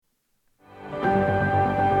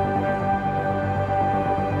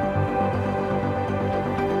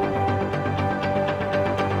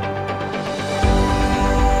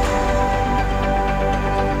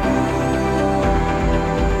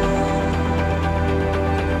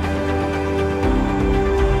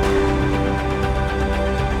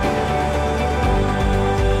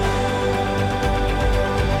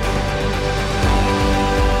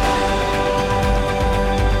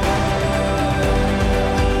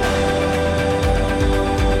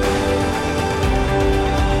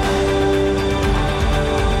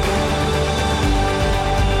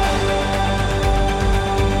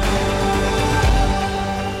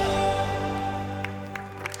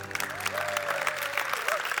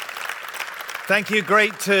Thank you.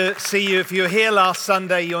 Great to see you. If you were here last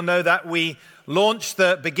Sunday, you'll know that we launched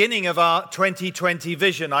the beginning of our 2020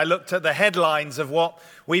 vision. I looked at the headlines of what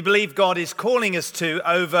we believe God is calling us to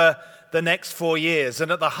over the next 4 years.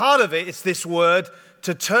 And at the heart of it, it's this word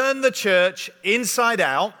to turn the church inside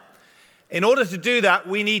out. In order to do that,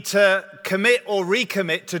 we need to commit or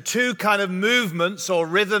recommit to two kind of movements or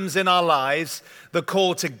rhythms in our lives: the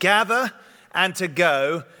call to gather and to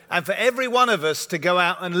go, and for every one of us to go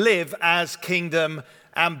out and live as kingdom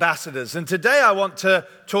ambassadors. And today I want to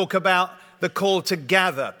talk about the call to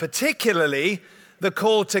gather, particularly the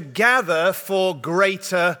call to gather for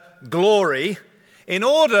greater glory, in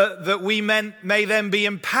order that we may then be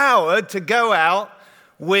empowered to go out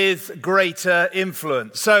with greater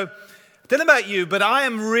influence. So, I don't know about you, but I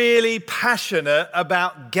am really passionate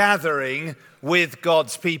about gathering with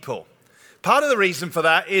God's people. Part of the reason for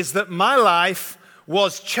that is that my life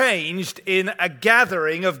was changed in a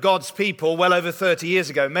gathering of God's people well over 30 years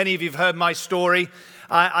ago. Many of you have heard my story.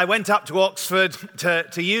 I went up to Oxford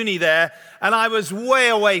to uni there, and I was way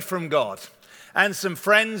away from God. And some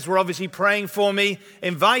friends were obviously praying for me,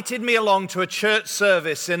 invited me along to a church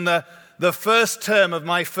service in the first term of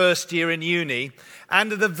my first year in uni.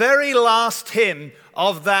 And at the very last hymn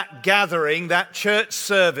of that gathering, that church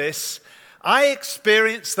service, I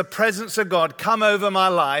experienced the presence of God come over my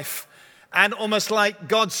life, and almost like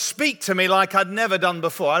God speak to me like I'd never done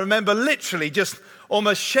before. I remember literally just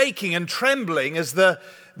almost shaking and trembling as there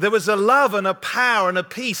was a love and a power and a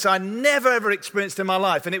peace I never ever experienced in my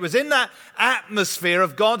life. And it was in that atmosphere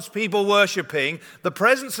of God's people worshiping, the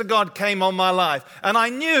presence of God came on my life. And I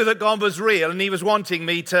knew that God was real and he was wanting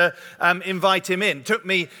me to invite him in. It took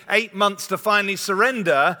me 8 months to finally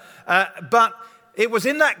surrender, but it was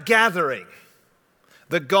in that gathering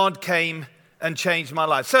that God came and changed my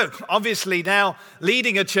life. So, obviously now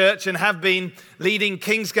leading a church and have been leading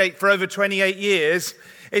Kingsgate for over 28 years,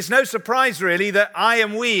 it's no surprise really that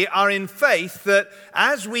we are in faith that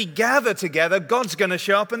as we gather together, God's going to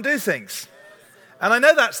show up and do things. And I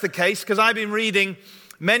know that's the case because I've been reading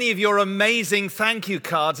many of your amazing thank you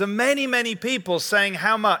cards, and many people saying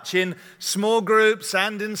how much in small groups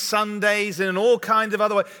and in Sundays and in all kinds of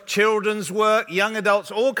other ways, children's work, young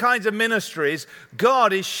adults, all kinds of ministries,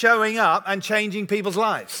 God is showing up and changing people's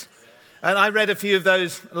lives. And I read a few of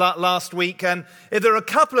those last week, and there are a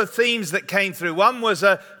couple of themes that came through. One was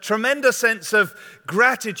a tremendous sense of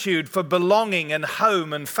gratitude for belonging and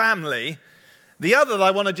home and family. The other that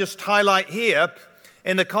I want to just highlight here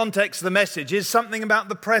in the context of the message is something about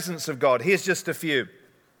the presence of God. Here's just a few.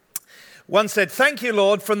 One said, "Thank you,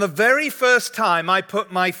 Lord, from the very first time I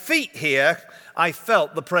put my feet here, I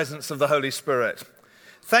felt the presence of the Holy Spirit.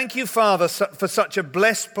 Thank you, Father, for such a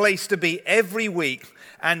blessed place to be every week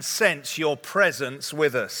and sense your presence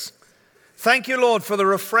with us. Thank you, Lord, for the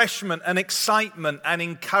refreshment and excitement and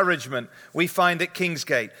encouragement we find at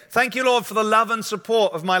Kingsgate. Thank you, Lord, for the love and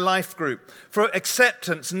support of my life group, for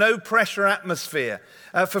acceptance, no pressure atmosphere,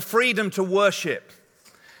 for freedom to worship.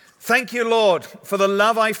 Thank you, Lord, for the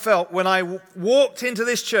love I felt when I walked into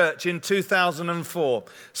this church in 2004.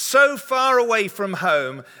 So far away from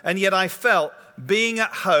home, and yet I felt being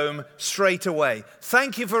at home straight away.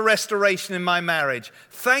 Thank you for restoration in my marriage.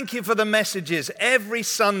 Thank you for the messages every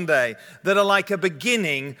Sunday that are like a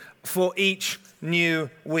beginning for each new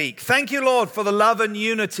week. Thank you, Lord, for the love and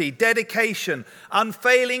unity, dedication,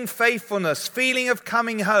 unfailing faithfulness, feeling of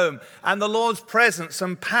coming home, and the Lord's presence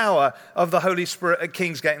and power of the Holy Spirit at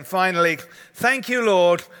Kingsgate. And finally, thank you,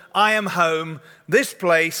 Lord, I am home. This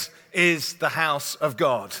place is the house of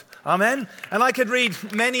God." Amen. And I could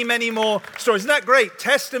read many more stories. Isn't that great?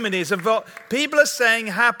 Testimonies of what people are saying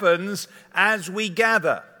happens as we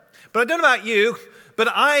gather. But I don't know about you, but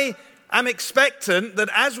I am expectant that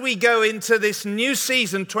as we go into this new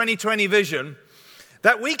season, 2020 vision,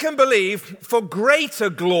 that we can believe for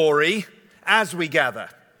greater glory as we gather.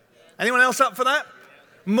 Anyone else up for that?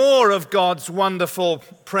 More of God's wonderful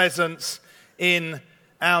presence in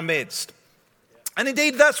our midst. And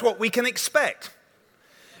indeed, that's what we can expect.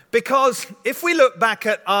 Because if we look back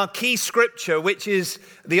at our key scripture, which is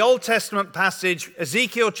the Old Testament passage,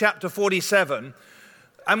 Ezekiel chapter 47,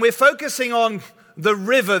 and we're focusing on the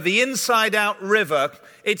river, the inside-out river,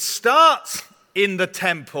 it starts in the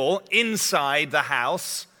temple, inside the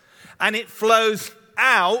house, and it flows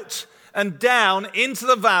out and down into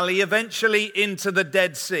the valley, eventually into the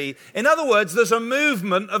Dead Sea. In other words, there's a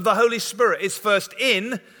movement of the Holy Spirit. It's first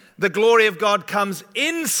in. The glory of God comes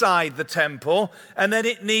inside the temple, and then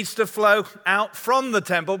it needs to flow out from the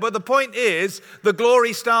temple. But the point is, the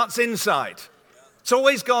glory starts inside. It's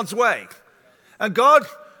always God's way. And God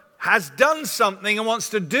has done something and wants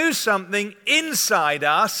to do something inside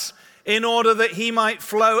us in order that he might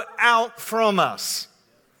flow out from us.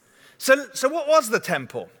 So what was the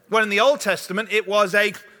temple? Well, in the Old Testament, it was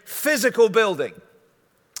a physical building.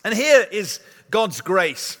 And here is God's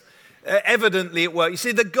grace evidently at work. You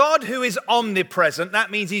see, the God who is omnipresent, that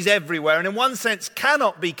means he's everywhere, and in one sense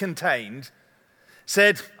cannot be contained,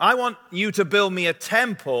 said, I want you to build me a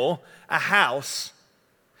temple, a house,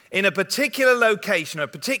 in a particular location, a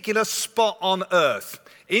particular spot on earth,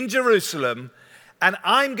 in Jerusalem, and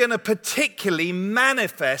I'm going to particularly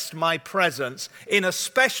manifest my presence in a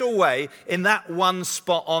special way in that one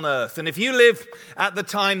spot on earth. And if you live at the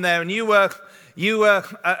time there and you were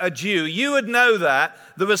a Jew, you would know that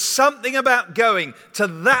there was something about going to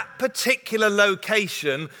that particular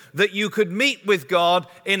location that you could meet with God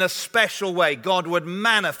in a special way. God would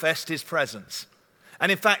manifest his presence.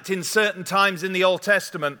 And in fact, in certain times in the Old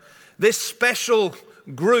Testament, this special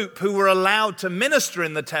group who were allowed to minister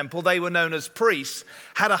in the temple, they were known as priests,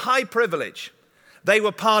 had a high privilege. They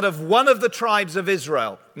were part of one of the tribes of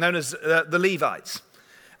Israel, known as the Levites.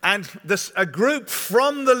 And a group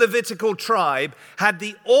from the Levitical tribe had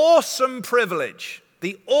the awesome privilege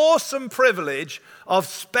of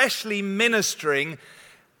specially ministering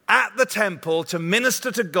at the temple to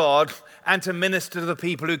minister to God and to minister to the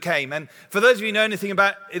people who came. And for those of you who know anything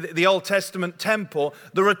about the Old Testament temple,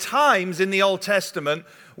 there are times in the Old Testament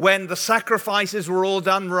when the sacrifices were all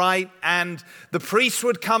done right and the priests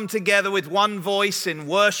would come together with one voice in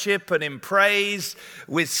worship and in praise,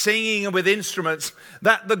 with singing and with instruments,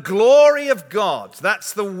 that the glory of God,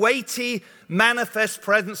 that's the weighty, manifest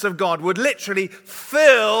presence of God, would literally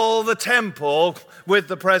fill the temple with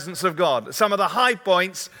the presence of God. Some of the high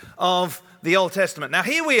points of the Old Testament. Now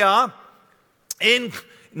here we are in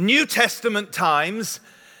New Testament times,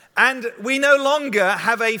 and we no longer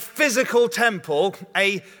have a physical temple,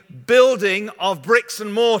 a building of bricks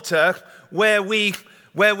and mortar where we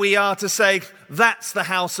are to say, that's the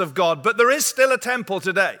house of God. But there is still a temple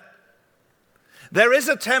today. There is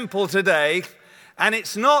a temple today, and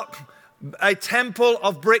it's not a temple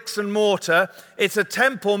of bricks and mortar. It's a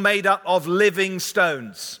temple made up of living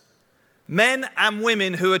stones. Men and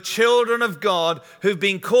women who are children of God, who've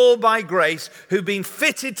been called by grace, who've been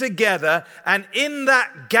fitted together, and in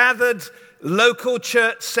that gathered local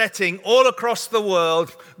church setting all across the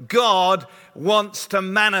world, God wants to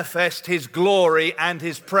manifest his glory and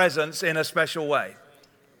his presence in a special way.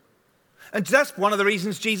 And that's one of the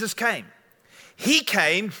reasons Jesus came. He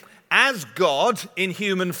came as God in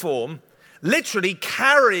human form, literally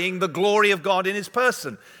carrying the glory of God in his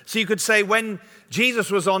person. So you could say when Jesus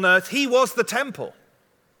was on earth, he was the temple.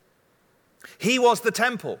 He was the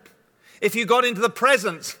temple. If you got into the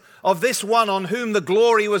presence of this one on whom the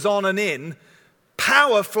glory was on and in,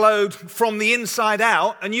 power flowed from the inside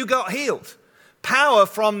out and you got healed. Power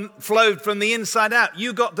flowed from the inside out.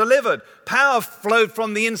 You got delivered. Power flowed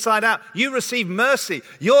from the inside out. You received mercy.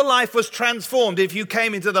 Your life was transformed if you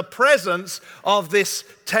came into the presence of this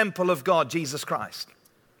temple of God, Jesus Christ.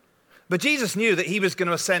 But Jesus knew that he was going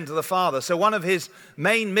to ascend to the Father. So one of his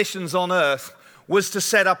main missions on earth was to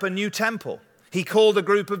set up a new temple. He called a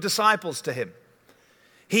group of disciples to him.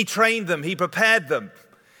 He trained them. He prepared them.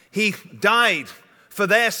 He died for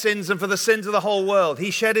their sins and for the sins of the whole world. He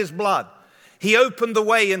shed his blood. He opened the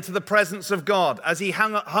way into the presence of God as he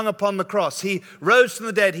hung upon the cross. He rose from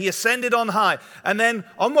the dead. He ascended on high. And then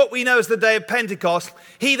on what we know as the day of Pentecost,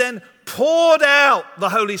 he then poured out the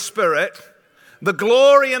Holy Spirit, the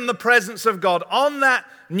glory and the presence of God on that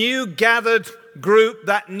new gathered group,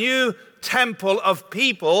 that new temple of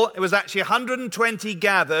people. It was actually 120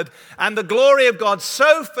 gathered. And the glory of God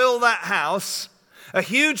so filled that house. A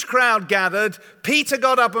huge crowd gathered, Peter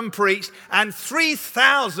got up and preached, and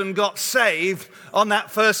 3,000 got saved on that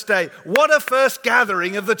first day. What a first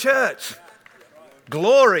gathering of the church.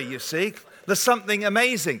 Glory, you see. There's something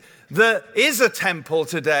amazing. There is a temple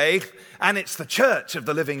today, and it's the church of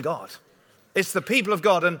the living God. It's the people of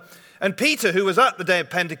God. And Peter, who was at the day of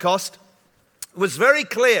Pentecost, was very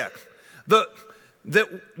clear that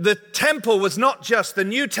the temple was not just, the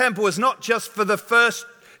new temple was not just for the first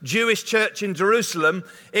Jewish church in Jerusalem.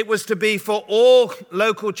 It was to be for all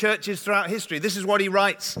local churches throughout history. This is what he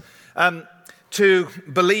writes to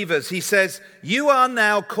believers. He says, you are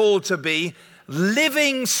now called to be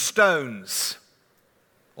living stones.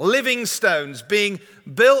 Living stones being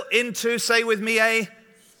built into, say with me,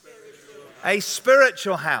 a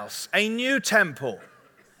spiritual house, a new temple,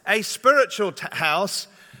 a spiritual house.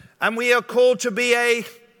 And we are called to be a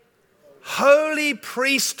holy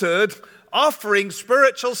priesthood offering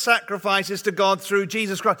spiritual sacrifices to God through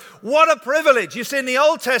Jesus Christ. What a privilege. You see, in the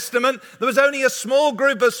Old Testament, there was only a small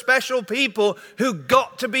group of special people who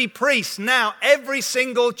got to be priests. Now, every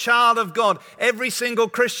single child of God, every single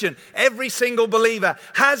Christian, every single believer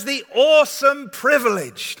has the awesome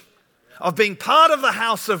privilege of being part of the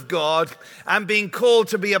house of God and being called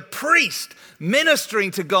to be a priest,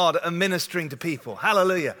 ministering to God and ministering to people.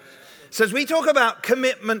 Hallelujah. So as we talk about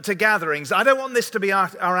commitment to gatherings, I don't want this to be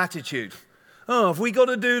our attitude. Oh, have we got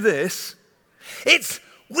to do this? It's,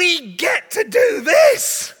 we get to do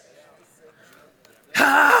this.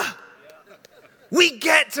 We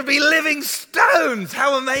get to be living stones.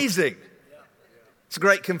 How amazing. It's a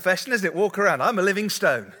great confession, isn't it? Walk around, I'm a living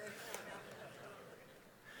stone.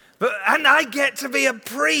 And I get to be a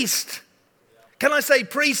priest. Can I say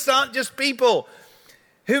priests aren't just people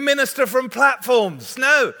who minister from platforms?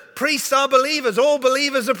 No, priests are believers. All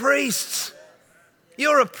believers are priests.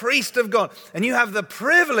 You're a priest of God, and you have the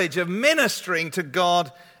privilege of ministering to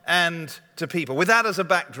God and to people. With that as a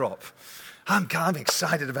backdrop, I'm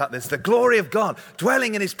excited about this. The glory of God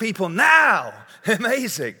dwelling in his people now.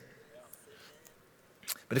 Amazing.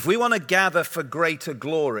 But if we want to gather for greater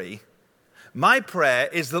glory, my prayer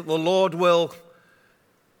is that the Lord will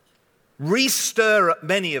restir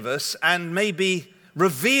many of us and maybe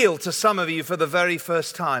reveal to some of you for the very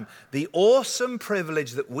first time the awesome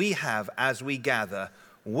privilege that we have as we gather.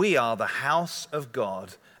 We are the house of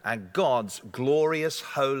God, and God's glorious,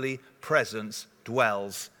 holy presence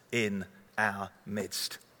dwells in our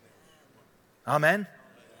midst. Amen?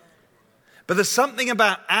 But there's something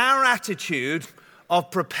about our attitude of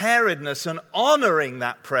preparedness and honoring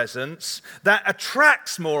that presence that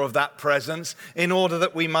attracts more of that presence in order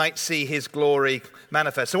that we might see his glory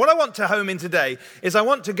manifest. So what I want to home in today is I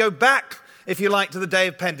want to go back, if you like, to the day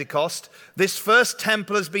of Pentecost. This first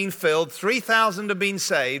temple has been filled, 3,000 have been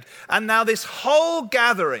saved, and now this whole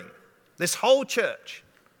gathering, this whole church,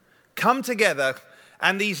 come together,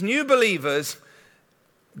 and these new believers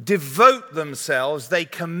devote themselves, they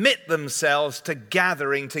commit themselves to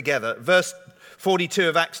gathering together. Verse 42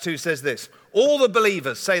 of Acts 2 says this, all the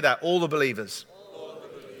believers, say that, all the believers.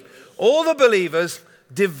 All the believers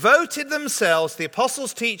devoted themselves to the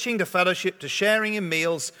apostles' teaching, to fellowship, to sharing in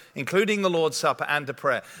meals, including the Lord's Supper, and to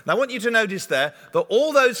prayer. Now I want you to notice there that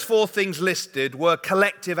all those four things listed were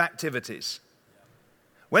collective activities.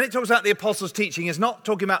 When it talks about the apostles' teaching, it's not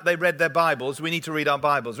talking about they read their Bibles, we need to read our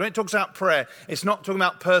Bibles. When it talks about prayer, it's not talking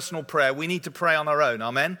about personal prayer, we need to pray on our own,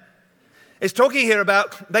 amen? It's talking here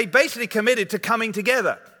about they basically committed to coming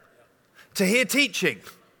together, to hear teaching.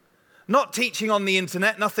 Not teaching on the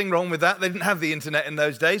internet, nothing wrong with that. They didn't have the internet in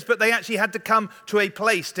those days, but they actually had to come to a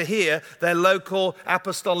place to hear their local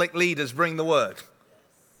apostolic leaders bring the word.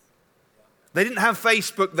 They didn't have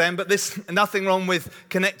Facebook then, but nothing wrong with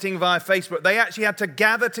connecting via Facebook. They actually had to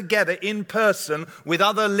gather together in person with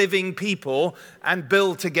other living people and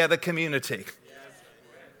build together community.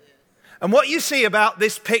 And what you see about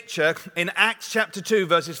this picture in Acts chapter 2,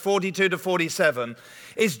 verses 42 to 47,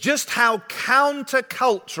 is just how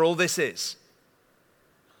countercultural this is.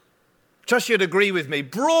 Trust you'd agree with me.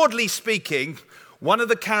 Broadly speaking, one of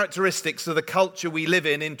the characteristics of the culture we live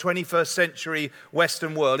in 21st century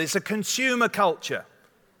Western world is a consumer culture.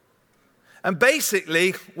 And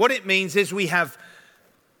basically, what it means is we have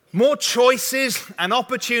more choices and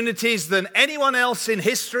opportunities than anyone else in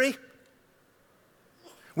history.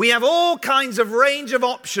 We have all kinds of range of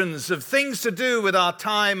options of things to do with our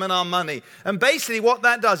time and our money. And basically what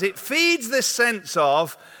that does, it feeds this sense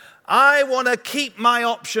of, I want to keep my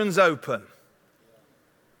options open.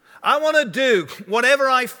 I want to do whatever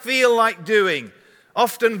I feel like doing,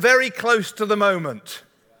 often very close to the moment.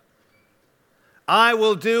 I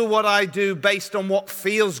will do what I do based on what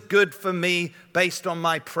feels good for me, based on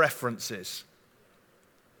my preferences.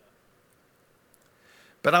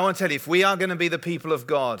 But I want to tell you, if we are going to be the people of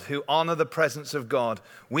God who honor the presence of God,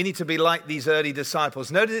 we need to be like these early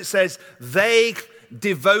disciples. Notice it says, they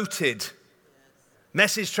devoted.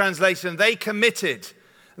 Message translation, they committed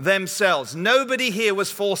themselves. Nobody here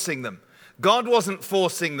was forcing them. God wasn't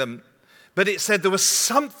forcing them. But it said there was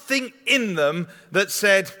something in them that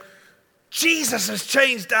said, Jesus has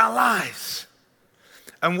changed our lives.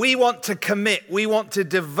 And we want to commit. We want to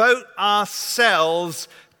devote ourselves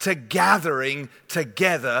to gathering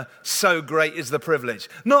together. So great is the privilege.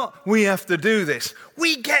 Not we have to do this.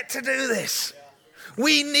 We get to do this.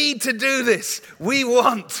 We need to do this. We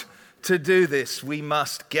want to do this. We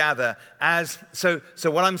must gather as so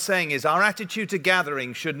what I'm saying is our attitude to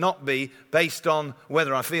gathering should not be based on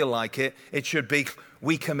whether I feel like it. It should be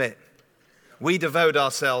we commit. We devote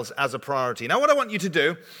ourselves as a priority. Now what I want you to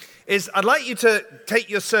do is I'd like you to take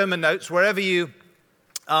your sermon notes wherever you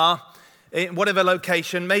are, in whatever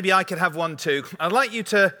location. Maybe I could have one too. I'd like you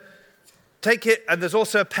to take it, and there's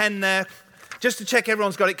also a pen there, just to check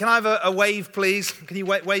everyone's got it. Can I have a wave, please? Can you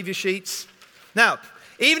wave your sheets? Now,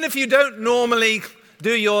 even if you don't normally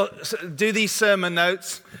do these sermon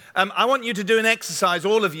notes, I want you to do an exercise,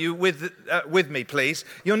 all of you, with me, please.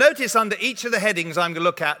 You'll notice under each of the headings I'm going to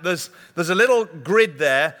look at, there's a little grid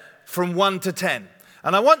there from 1 to 10.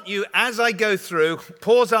 And I want you, as I go through,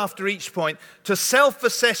 pause after each point, to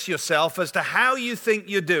self-assess yourself as to how you think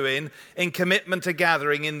you're doing in commitment to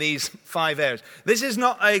gathering in these 5 areas. This is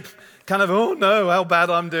not a kind of, oh no, how bad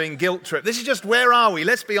I'm doing guilt trip. This is just, where are we?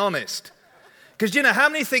 Let's be honest. Because, you know, how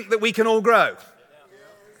many think that we can all grow?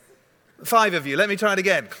 5 of you. Let me try it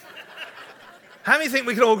again. How many think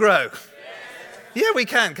we can all grow? Yeah, we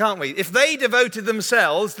can, can't we? If they devoted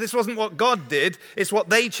themselves, this wasn't what God did, it's what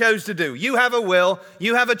they chose to do. You have a will,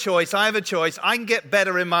 you have a choice, I have a choice, I can get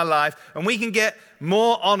better in my life, and we can get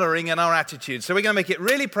more honoring in our attitude. So we're going to make it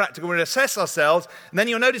really practical. We're going to assess ourselves, and then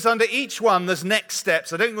you'll notice under each one there's next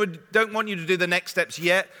steps. I don't want you to do the next steps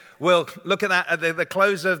yet. We'll look at that at the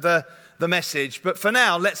close of the message. But for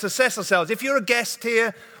now, let's assess ourselves. If you're a guest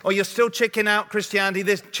here or you're still checking out Christianity,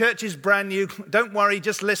 this church is brand new. Don't worry,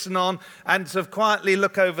 just listen on and sort of quietly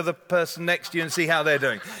look over the person next to you and see how they're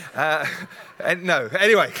doing.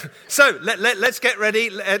 Anyway, so let's get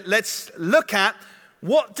ready. Let's look at,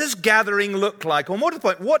 what does gathering look like? Or more to the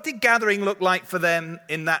point, what did gathering look like for them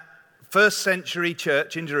in that first century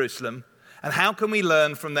church in Jerusalem? And how can we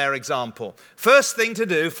learn from their example? First thing to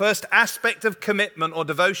do, first aspect of commitment or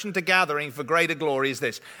devotion to gathering for greater glory is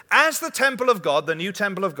this. As the temple of God, the new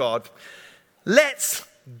temple of God, let's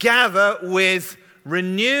gather with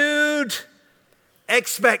renewed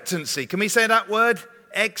expectancy. Can we say that word?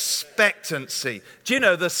 Expectancy. Do you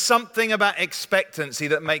know there's something about expectancy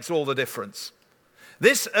that makes all the difference?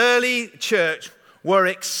 This early church were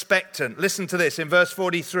expectant. Listen to this in verse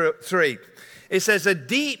 43. It says a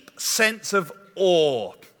deep sense of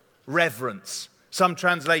awe, reverence. Some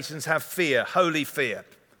translations have fear, holy fear.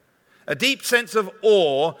 A deep sense of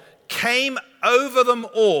awe came over them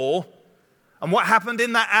all. And what happened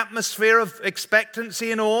in that atmosphere of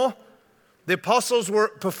expectancy and awe? The apostles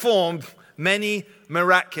performed many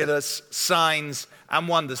miraculous signs and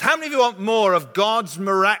wonders. How many of you want more of God's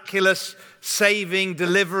miraculous saving,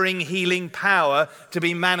 delivering, healing power to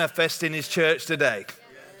be manifest in his church today?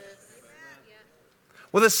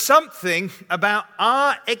 Well, there's something about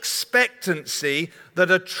our expectancy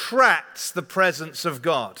that attracts the presence of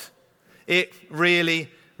God. It really,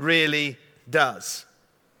 really does.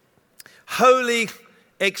 Holy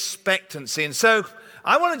expectancy. And so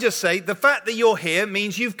I want to just say the fact that you're here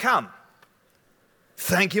means you've come.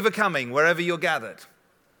 Thank you for coming wherever you're gathered.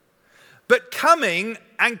 But coming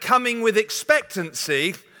and coming with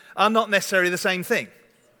expectancy are not necessarily the same thing.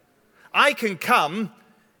 I can come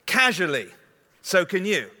casually. So can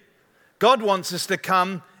you. God wants us to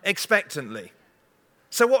come expectantly.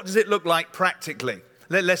 So what does it look like practically?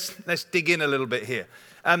 Let's dig in a little bit here.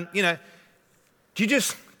 Do you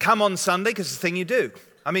just come on Sunday because it's the thing you do?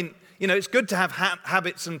 I mean, it's good to have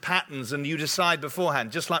habits and patterns, and you decide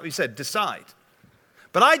beforehand, just like we said, decide.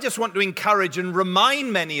 But I just want to encourage and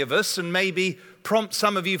remind many of us, and maybe prompt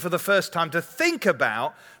some of you for the first time, to think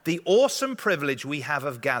about the awesome privilege we have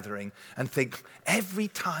of gathering and think, every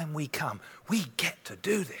time we come, we get to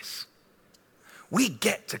do this. We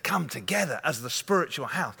get to come together as the spiritual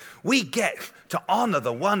house. We get to honor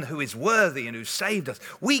the one who is worthy and who saved us.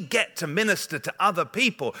 We get to minister to other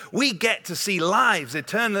people. We get to see lives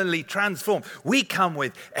eternally transformed. We come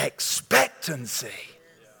with expectancy.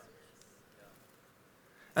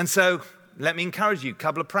 And so, let me encourage you, a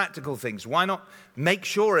couple of practical things. Why not make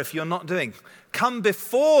sure, if you're not doing, come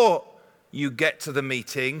before you get to the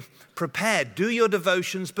meeting, prepared. Do your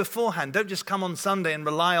devotions beforehand. Don't just come on Sunday and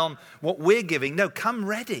rely on what we're giving. No, come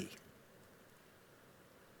ready.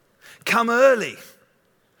 Come early.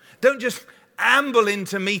 Don't just amble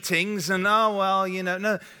into meetings and,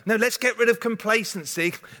 no, let's get rid of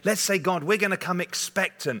complacency. Let's say, God, we're going to come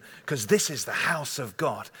expectant because this is the house of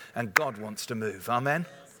God and God wants to move. Amen?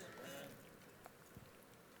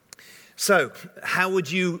 So, how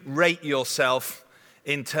would you rate yourself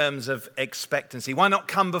in terms of expectancy? Why not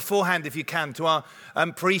come beforehand if you can to our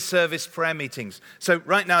pre-service prayer meetings? So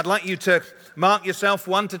right now I'd like you to mark yourself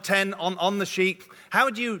 1 to 10 on the sheet. How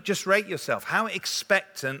would you just rate yourself? How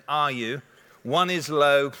expectant are you? 1 is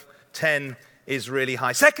low, 10 is really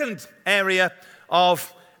high. Second area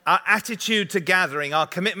of our attitude to gathering, our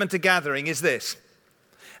commitment to gathering is this.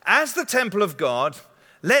 As the temple of God,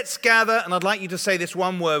 let's gather, and I'd like you to say this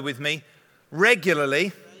one word with me,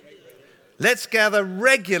 regularly Let's gather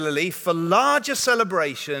regularly for larger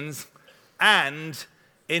celebrations and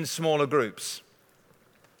in smaller groups.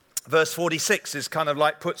 Verse 46 is kind of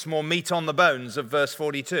like puts more meat on the bones of verse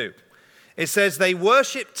 42. It says they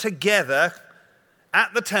worshiped together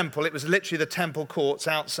at the temple. It was literally the temple courts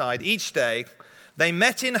outside each day. They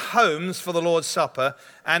met in homes for the Lord's Supper,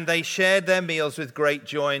 and they shared their meals with great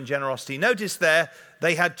joy and generosity. Notice there,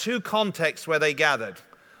 they had two contexts where they gathered.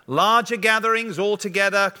 Larger gatherings all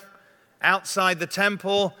together outside the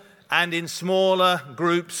temple, and in smaller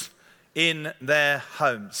groups in their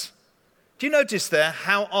homes. Do you notice there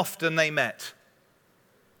how often they met?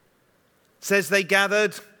 It says they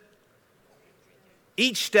gathered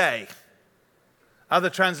each day.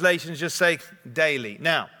 Other translations just say daily.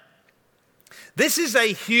 Now, this is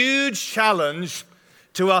a huge challenge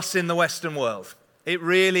to us in the Western world. It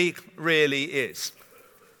really, really is.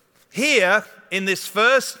 Here, in this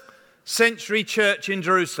first century church in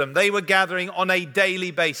Jerusalem, they were gathering on a daily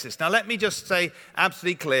basis. Now, let me just say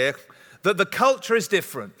absolutely clear that the culture is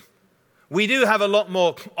different. We do have a lot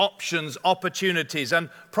more options, opportunities, and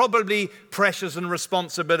probably pressures and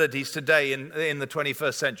responsibilities today in the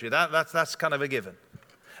 21st century. That's kind of a given.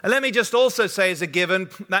 And let me just also say as a given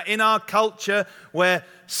that in our culture where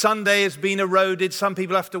Sunday has been eroded, some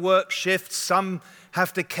people have to work shifts, some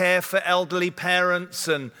have to care for elderly parents,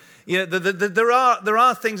 and there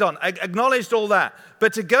are things on. I acknowledged all that.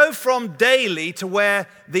 But to go from daily to where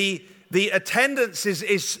the attendance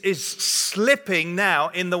is slipping now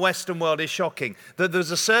in the Western world is shocking.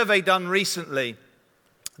 There's a survey done recently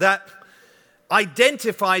that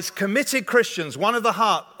identifies committed Christians. One of the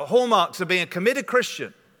hallmarks of being a committed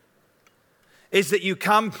Christian is that you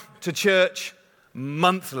come to church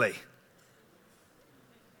monthly.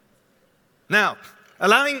 Now,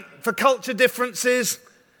 allowing for culture differences,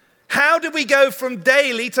 how do we go from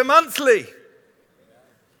daily to monthly?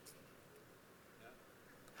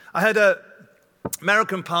 I heard an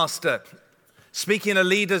American pastor speaking at a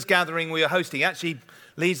leaders gathering we were hosting. He actually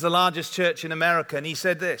leads the largest church in America, and he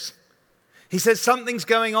said this. He says something's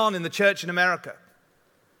going on in the church in America.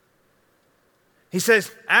 He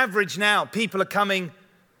says, average now, people are coming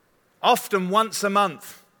often once a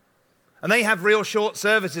month, and they have real short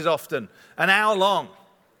services often, an hour long.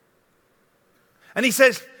 And he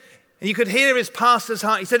says, and you could hear his pastor's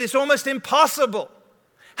heart, he said, it's almost impossible.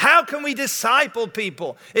 How can we disciple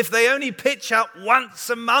people if they only pitch up once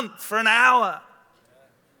a month for an hour?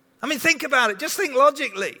 I mean, think about it. Just think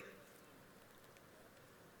logically.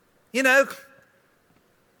 You know,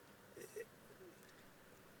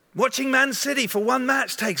 watching Man City for one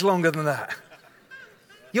match takes longer than that.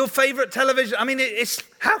 Your favorite television, I mean, it's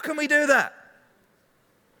how can we do that?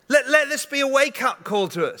 Let this be a wake-up call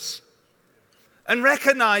to us. And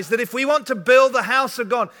recognize that if we want to build the house of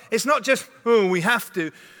God, it's not just, oh, we have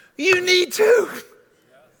to. You need to.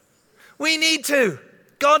 We need to.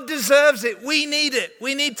 God deserves it. We need it.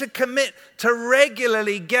 We need to commit to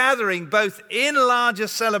regularly gathering both in larger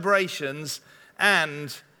celebrations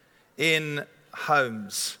and in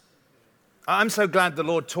homes. I'm so glad the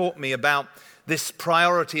Lord taught me about this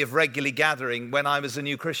priority of regularly gathering when I was a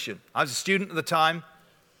new Christian. I was a student at the time.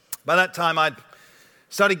 By that time, I'd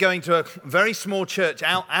started going to a very small church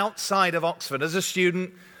outside of Oxford. As a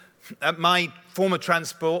student, my form of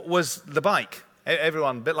transport was the bike.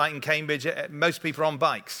 Everyone, a bit like in Cambridge, most people are on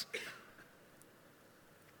bikes.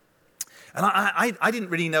 And I didn't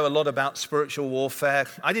really know a lot about spiritual warfare.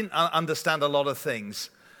 I didn't understand a lot of things.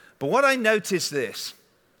 But what I noticed this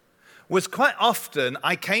was quite often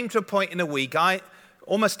I came to a point in a week, I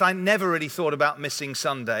never really thought about missing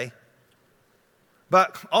Sunday.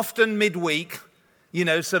 But often midweek, you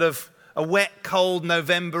know, sort of a wet, cold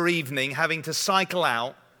November evening, having to cycle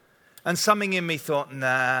out, and something in me thought,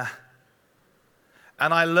 nah.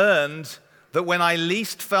 And I learned that when I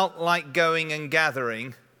least felt like going and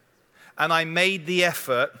gathering, and I made the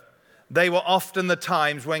effort, they were often the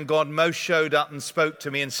times when God most showed up and spoke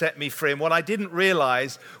to me and set me free. And what I didn't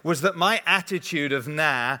realize was that my attitude of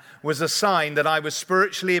nah was a sign that I was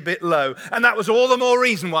spiritually a bit low, and that was all the more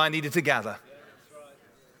reason why I needed to gather.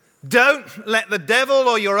 Don't let the devil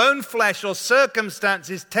or your own flesh or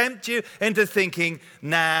circumstances tempt you into thinking,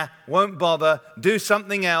 nah, won't bother, do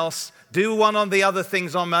something else, do one of the other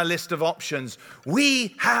things on my list of options.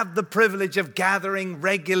 We have the privilege of gathering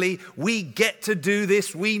regularly. We get to do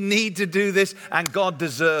this. We need to do this. And God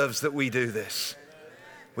deserves that we do this.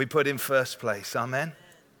 We put him first place. Amen.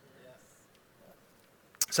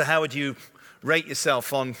 So how would you rate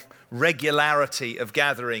yourself on regularity of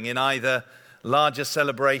gathering in either larger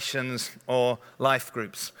celebrations or life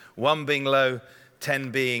groups? 1 being low,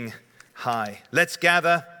 10 being high. Let's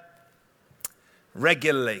gather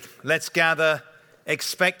regularly. Let's gather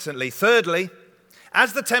expectantly. Thirdly,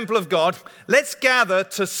 as the temple of God, let's gather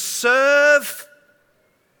to serve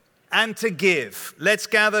and to give. Let's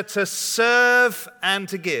gather to serve and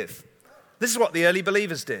to give. This is what the early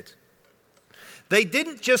believers did. They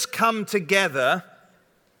didn't just come together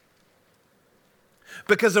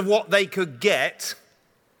because of what they could get.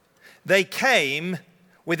 They came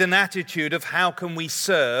with an attitude of how can we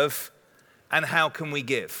serve and how can we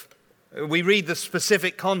give. We read the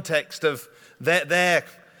specific context of their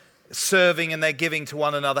serving and their giving to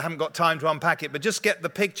one another. I haven't got time to unpack it, but just get the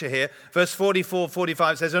picture here. Verse 44,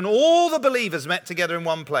 45 says, and all the believers met together in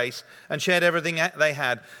one place and shared everything they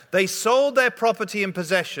had. They sold their property and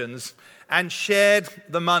possessions and shared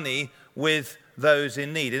the money with those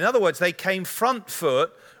in need. In other words, they came front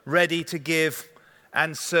foot, ready to give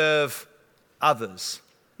and serve others.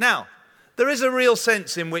 Now, there is a real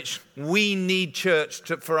sense in which we need church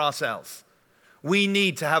for ourselves. We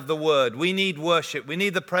need to have the word. We need worship. We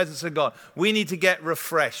need the presence of God. We need to get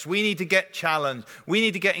refreshed. We need to get challenged. We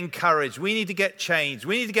need to get encouraged. We need to get changed.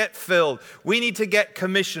 We need to get filled. We need to get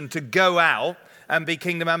commissioned to go out and be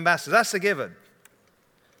kingdom ambassadors. That's a given.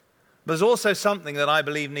 But there's also something that I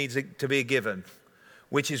believe needs to be a given,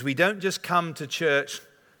 which is we don't just come to church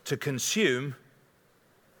to consume.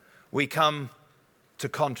 We come to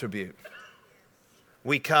contribute.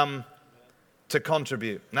 We come to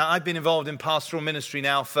contribute. Now, I've been involved in pastoral ministry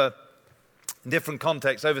now for, in different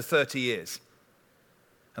contexts, over 30 years.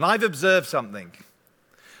 And I've observed something.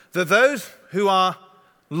 That those who are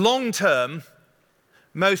long-term,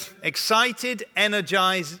 most excited,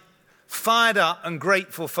 energized, fired up and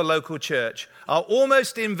grateful for local church are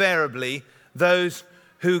almost invariably those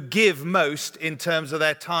who give most in terms of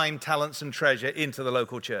their time, talents, and treasure into the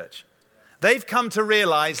local church. They've come to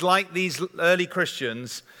realize, like these early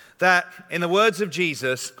Christians, that, in the words of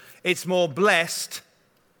Jesus, it's more blessed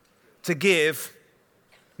to give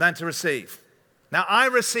than to receive. Now, I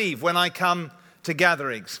receive when I come to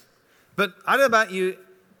gatherings. But I don't know about you,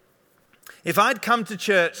 if I'd come to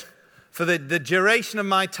church for the duration of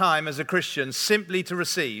my time as a Christian simply to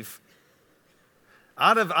receive,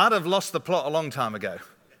 I'd have lost the plot a long time ago.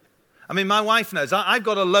 I mean, my wife knows I've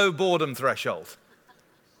got a low boredom threshold.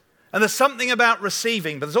 And there's something about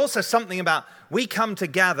receiving, but there's also something about we come to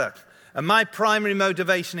gather. And my primary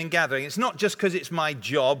motivation in gathering, it's not just because it's my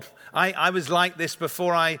job. I was like this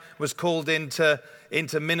before I was called into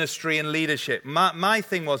ministry and leadership. My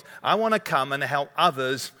thing was, I want to come and help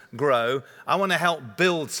others grow. I want to help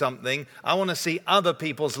build something. I want to see other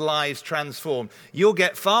people's lives transformed. You'll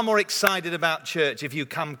get far more excited about church if you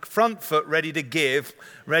come front foot, ready to give,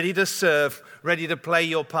 ready to serve, ready to play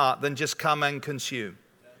your part, than just come and consume.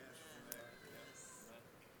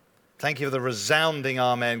 Thank you for the resounding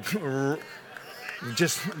amen.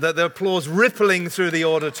 Just the applause rippling through the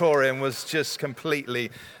auditorium was just completely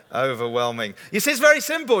overwhelming. You see, it's very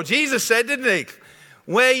simple. Jesus said, didn't he?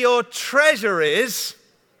 Where your treasure is,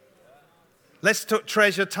 let's talk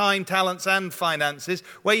treasure, time, talents, and finances.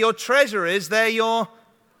 Where your treasure is, there your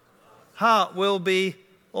heart will be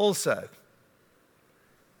also.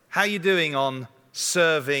 How are you doing on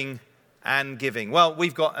serving and giving? Well,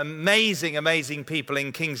 we've got amazing, amazing people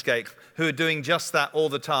in Kingsgate who are doing just that all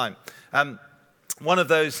the time. One of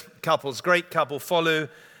those couples, great couple, Folu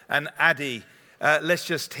and Adi. Let's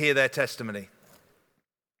just hear their testimony.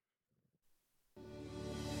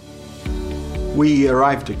 We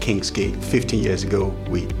arrived at Kingsgate 15 years ago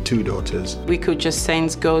with 2 daughters. We could just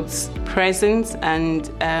sense God's presence, and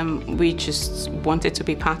we just wanted to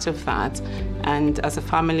be part of that. And as a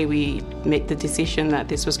family, we made the decision that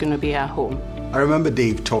this was going to be our home. I remember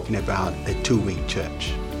Dave talking about a 2-week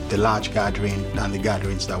church, the large gathering and the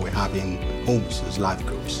gatherings that we have in homes as life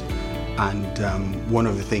groups. And one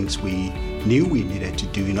of the things we knew we needed to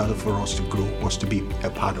do in order for us to grow was to be a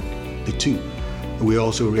part of the 2. We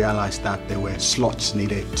also realized that there were slots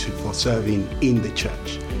needed for serving in the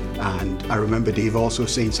church. And I remember Dave also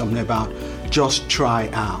saying something about just try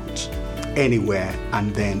out anywhere,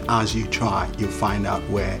 and then as you try, you'll find out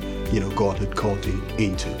where God had called you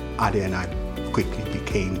into. Adi and I quickly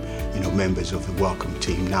became members of the Welcome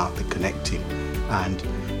team, now the Connect team, and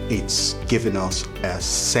it's given us a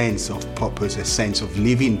sense of purpose, a sense of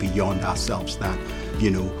living beyond ourselves, that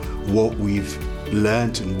what we've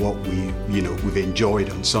learned and what we've enjoyed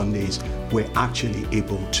on Sundays, we're actually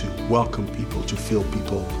able to welcome people, to fill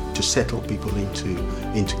people, to settle people into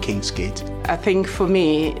Kingsgate. I think for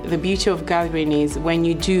me, the beauty of gathering is when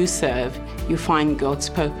you do serve, you find God's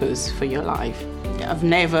purpose for your life. I've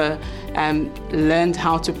never learned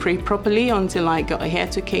how to pray properly until I got here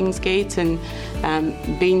to Kingsgate, and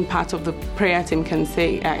being part of the prayer team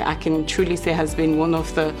I can truly say has been one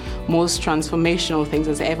of the most transformational things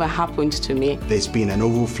that's ever happened to me. There's been an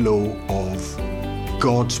overflow of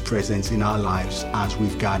God's presence in our lives as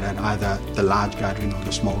we've gathered, either the large gathering or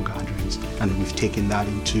the small gatherings, and we've taken that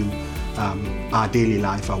into our daily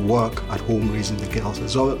life, our work, at home, raising the girls,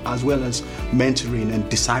 as well as mentoring and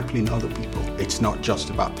discipling other people. It's not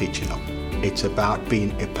just about pitching up. It's about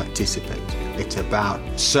being a participant. It's about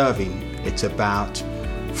serving. It's about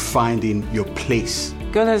finding your place.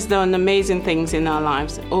 God has done amazing things in our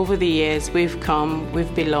lives. Over the years, we've come,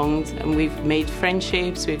 we've belonged, and we've made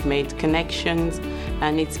friendships, we've made connections,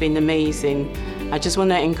 and it's been amazing. I just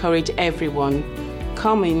want to encourage everyone,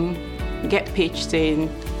 come in, get pitched in,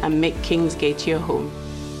 and make Kingsgate your home.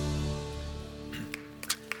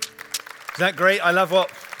 Isn't that great? I love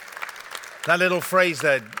that little phrase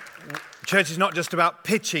there. Church is not just about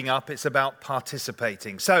pitching up, it's about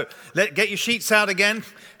participating. So, get your sheets out again.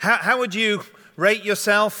 How would you rate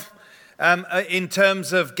yourself in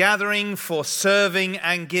terms of gathering for serving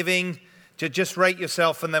and giving? Just rate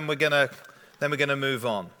yourself, and then we're gonna move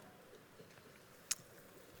on.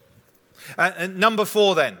 Number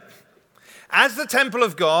 4 then. As the temple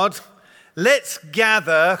of God, let's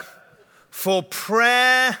gather for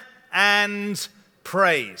prayer and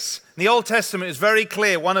praise. In the Old Testament is very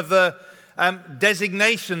clear. One of the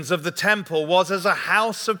designations of the temple was as a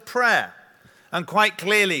house of prayer. And quite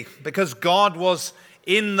clearly, because God was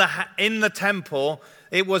in the temple,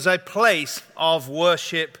 it was a place of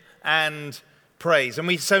worship and praise.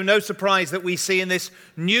 And so no surprise that we see in this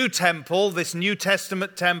new temple, this New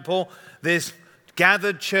Testament temple, this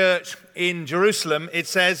gathered church in Jerusalem, it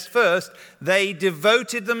says first, they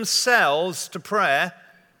devoted themselves to prayer,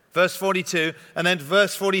 verse 42, and then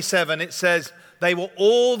verse 47, it says, they were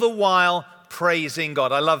all the while praising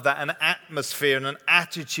God. I love that, an atmosphere and an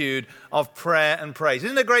attitude of prayer and praise.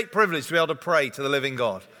 Isn't it a great privilege to be able to pray to the living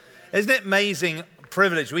God? Isn't it amazing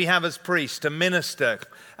privilege we have as priests to minister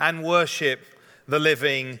and worship the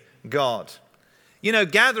living God? You know,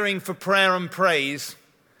 gathering for prayer and praise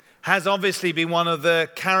has obviously been one of the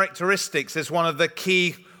characteristics, it's one of the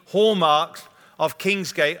key hallmarks of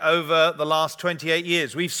Kingsgate over the last 28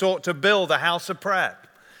 years. We've sought to build a house of prayer.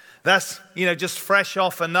 That's, just fresh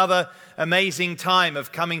off another amazing time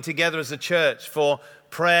of coming together as a church for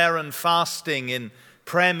prayer and fasting, in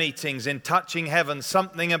prayer meetings, in touching heaven,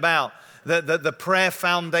 something about the prayer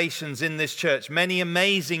foundations in this church. Many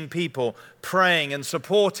amazing people praying and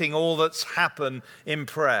supporting all that's happened in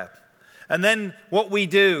prayer. And then what we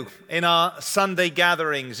do in our Sunday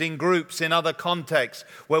gatherings, in groups, in other contexts,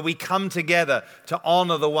 where we come together to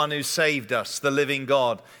honor the one who saved us, the living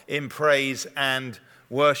God, in praise and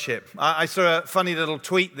worship. I saw a funny little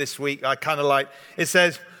tweet this week I kind of like. It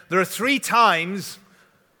says, there are 3 times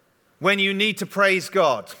when you need to praise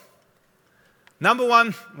God. Number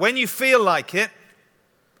 1, when you feel like it.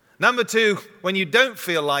 Number 2, when you don't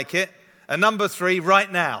feel like it. And number 3, right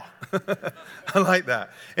now. I like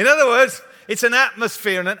that. In other words, it's an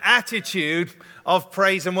atmosphere and an attitude of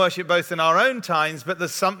praise and worship, both in our own times, but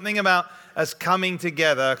there's something about us coming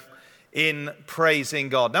together in praising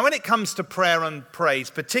God. Now, when it comes to prayer and praise,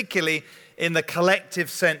 particularly in the collective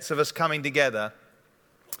sense of us coming together,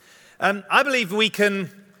 I believe we can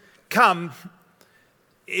come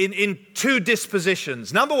in 2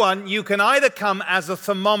 dispositions. Number 1, you can either come as a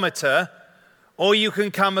thermometer or you can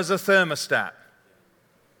come as a thermostat.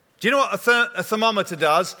 Do you know what a thermometer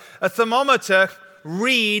does? A thermometer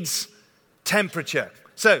reads temperature.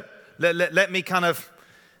 So let me kind of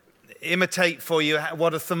imitate for you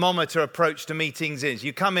what a thermometer approach to meetings is.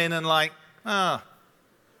 You come in and not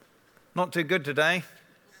too good today.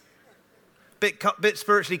 Bit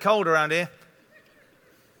spiritually cold around here.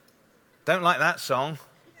 Don't like that song.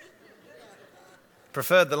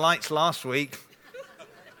 Preferred the lights last week.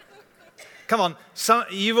 Come on,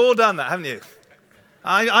 you've all done that, haven't you?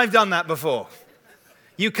 I've done that before.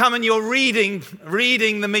 You come and you're reading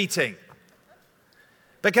the meeting.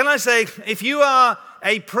 But can I say, if you are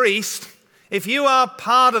a priest, if you are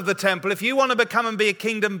part of the temple, if you want to become and be a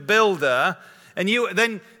kingdom builder, and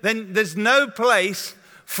then there's no place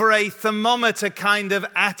for a thermometer kind of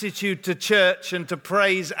attitude to church and to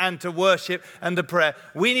praise and to worship and to prayer.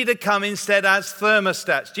 We need to come instead as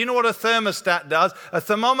thermostats. Do you know what a thermostat does? A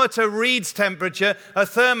thermometer reads temperature. A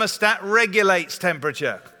thermostat regulates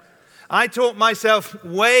temperature. I taught myself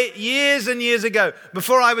years and years ago,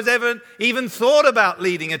 before I was ever even thought about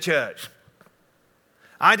leading a church.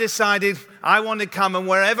 I decided I wanted to come, and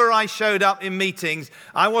wherever I showed up in meetings,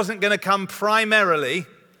 I wasn't going to come primarily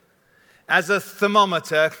as a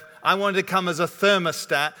thermometer. I wanted to come as a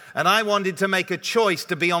thermostat, and I wanted to make a choice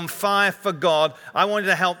to be on fire for God. I wanted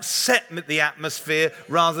to help set the atmosphere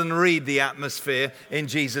rather than read the atmosphere in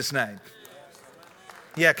Jesus' name.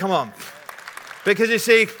 Yeah, come on. Because you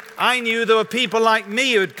see, I knew there were people like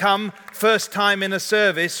me who'd come first time in a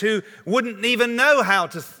service who wouldn't even know how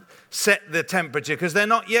to set the temperature because they're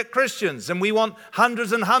not yet Christians. And we want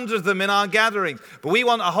hundreds and hundreds of them in our gatherings. But we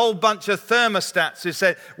want a whole bunch of thermostats who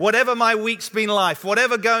say, whatever my week's been like,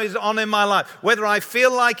 whatever goes on in my life, whether I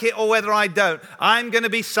feel like it or whether I don't, I'm going to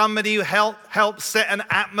be somebody who helps set an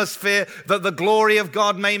atmosphere that the glory of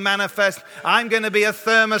God may manifest. I'm going to be a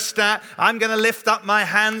thermostat. I'm going to lift up my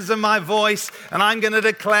hands and my voice, and I'm going to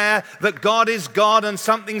declare that God is God, and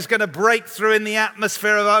something's going to break through in the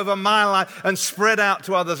atmosphere over my life and spread out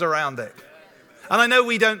to others around it. And I know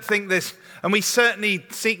we don't think this, and we certainly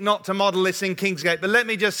seek not to model this in Kingsgate, but let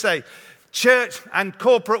me just say, church and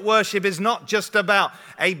corporate worship is not just about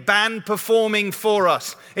a band performing for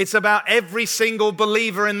us. It's about every single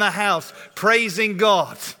believer in the house praising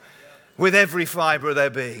God with every fiber of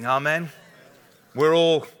their being. Amen. We're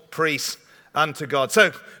all priests unto God.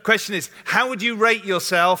 So, question is, how would you rate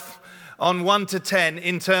yourself on 1 to 10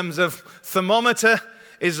 in terms of thermometer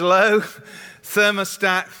is low,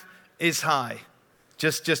 thermostat is high?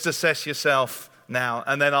 Just assess yourself now,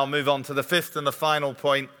 and then I'll move on to the fifth and the final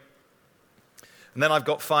point. And then I've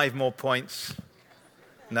got 5 more points.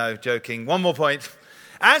 No, joking. 1 more point.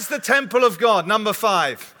 As the temple of God, number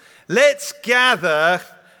 5, let's gather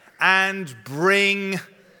and bring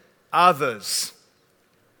others.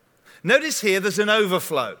 Notice here there's an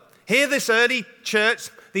overflow. Here this early church,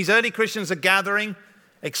 these early Christians are gathering,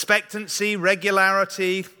 expectancy,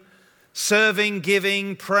 regularity, serving,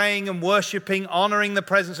 giving, praying and worshiping, honoring the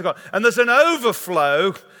presence of God. And there's an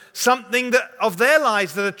overflow, something that of their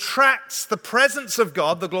lives that attracts the presence of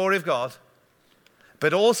God, the glory of God,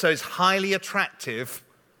 but also is highly attractive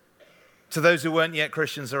to those who weren't yet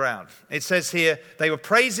Christians around. It says here, they were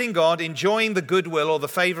praising God, enjoying the goodwill or the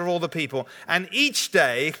favor of all the people. And each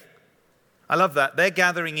day, I love that, they're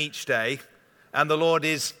gathering each day, and the Lord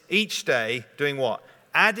is each day doing what?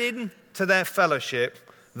 Adding to their fellowship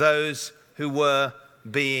those who were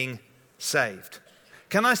being saved.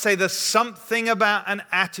 Can I say there's something about an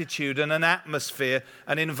attitude and an atmosphere,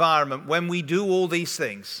 an environment when we do all these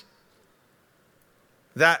things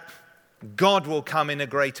that God will come in a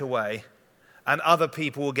greater way and other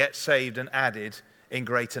people will get saved and added in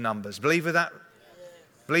greater numbers. Believe that?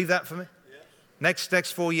 Believe that for me? Next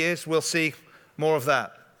 4 years, we'll see more of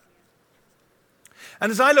that. And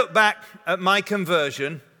as I look back at my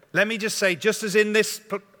conversion, let me just say, just as in this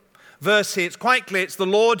verse here, it's quite clear, it's the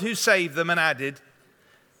Lord who saved them and added.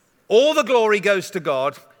 All the glory goes to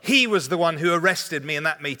God. He was the one who arrested me in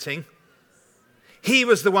that meeting. He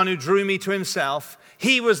was the one who drew me to himself.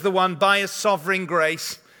 He was the one, by his sovereign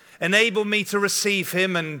grace, enabled me to receive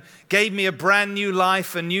him and gave me a brand new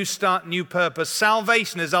life, a new start, new purpose.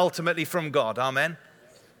 Salvation is ultimately from God. Amen.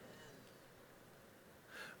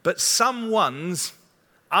 But someone's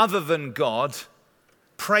other than God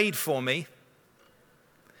prayed for me,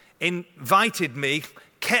 invited me,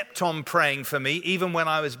 kept on praying for me, even when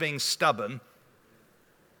I was being stubborn.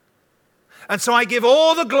 And so I give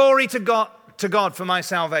all the glory to God for my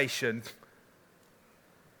salvation.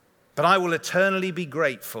 But I will eternally be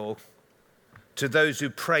grateful to those who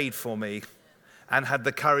prayed for me and had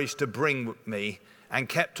the courage to bring me and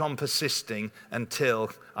kept on persisting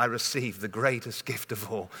until I received the greatest gift of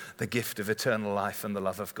all, the gift of eternal life and the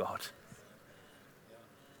love of God.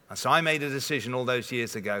 And so I made a decision all those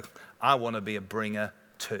years ago, I want to be a bringer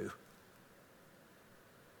too.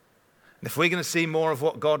 And if we're going to see more of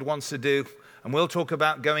what God wants to do, and we'll talk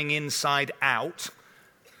about going inside out,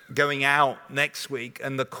 going out next week,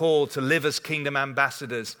 and the call to live as kingdom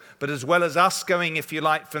ambassadors. But as well as us going, if you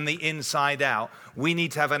like, from the inside out, we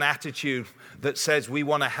need to have an attitude that says we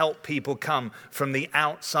want to help people come from the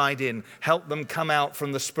outside in, help them come out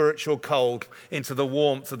from the spiritual cold into the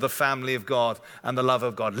warmth of the family of God and the love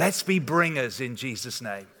of God. Let's be bringers in Jesus'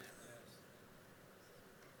 name.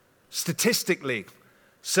 Statistically,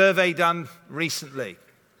 survey done recently,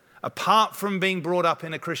 apart from being brought up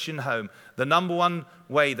in a Christian home, the number one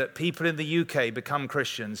way that people in the UK become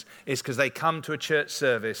Christians is because they come to a church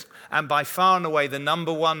service. And by far and away, the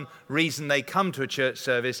number one reason they come to a church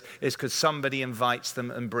service is because somebody invites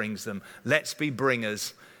them and brings them. Let's be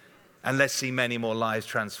bringers, and let's see many more lives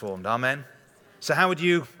transformed. Amen? So how would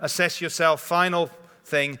you assess yourself, final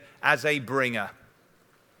thing, as a bringer?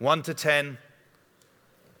 1 to 10,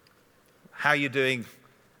 how are you doing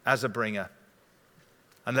as a bringer?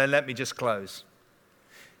 And then let me just close.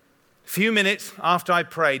 few minutes after I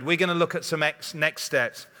prayed, we're going to look at some next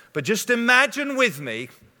steps. But just imagine with me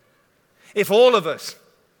if all of us,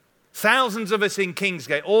 thousands of us in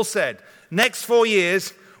Kingsgate, all said, next 4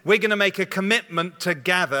 years, we're going to make a commitment to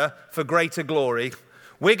gather for greater glory.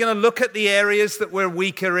 We're going to look at the areas that we're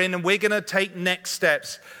weaker in, and we're going to take next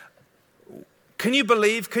steps. Can you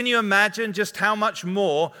believe, can you imagine just how much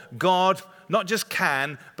more God not just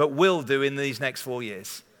can, but will do in these next 4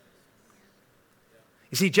 years?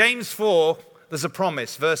 You see, James 4, there's a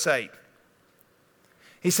promise, verse 8.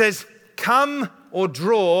 He says, come or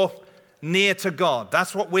draw near to God.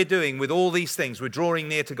 That's what we're doing with all these things. We're drawing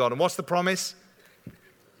near to God. And what's the promise?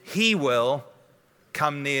 He will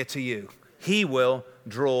come near to you. He will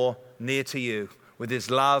draw near to you with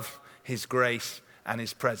his love, his grace, and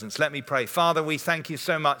his presence. Let me pray. Father, we thank you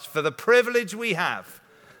so much for the privilege we have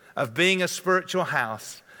of being a spiritual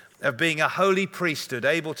house, of being a holy priesthood,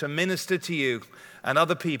 able to minister to you and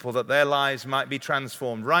other people that their lives might be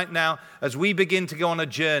transformed. Right now, as we begin to go on a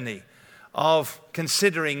journey of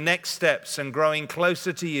considering next steps and growing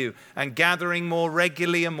closer to you and gathering more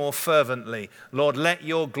regularly and more fervently, Lord, let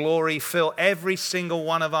your glory fill every single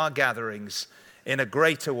one of our gatherings in a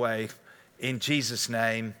greater way. In Jesus'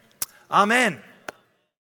 name, amen.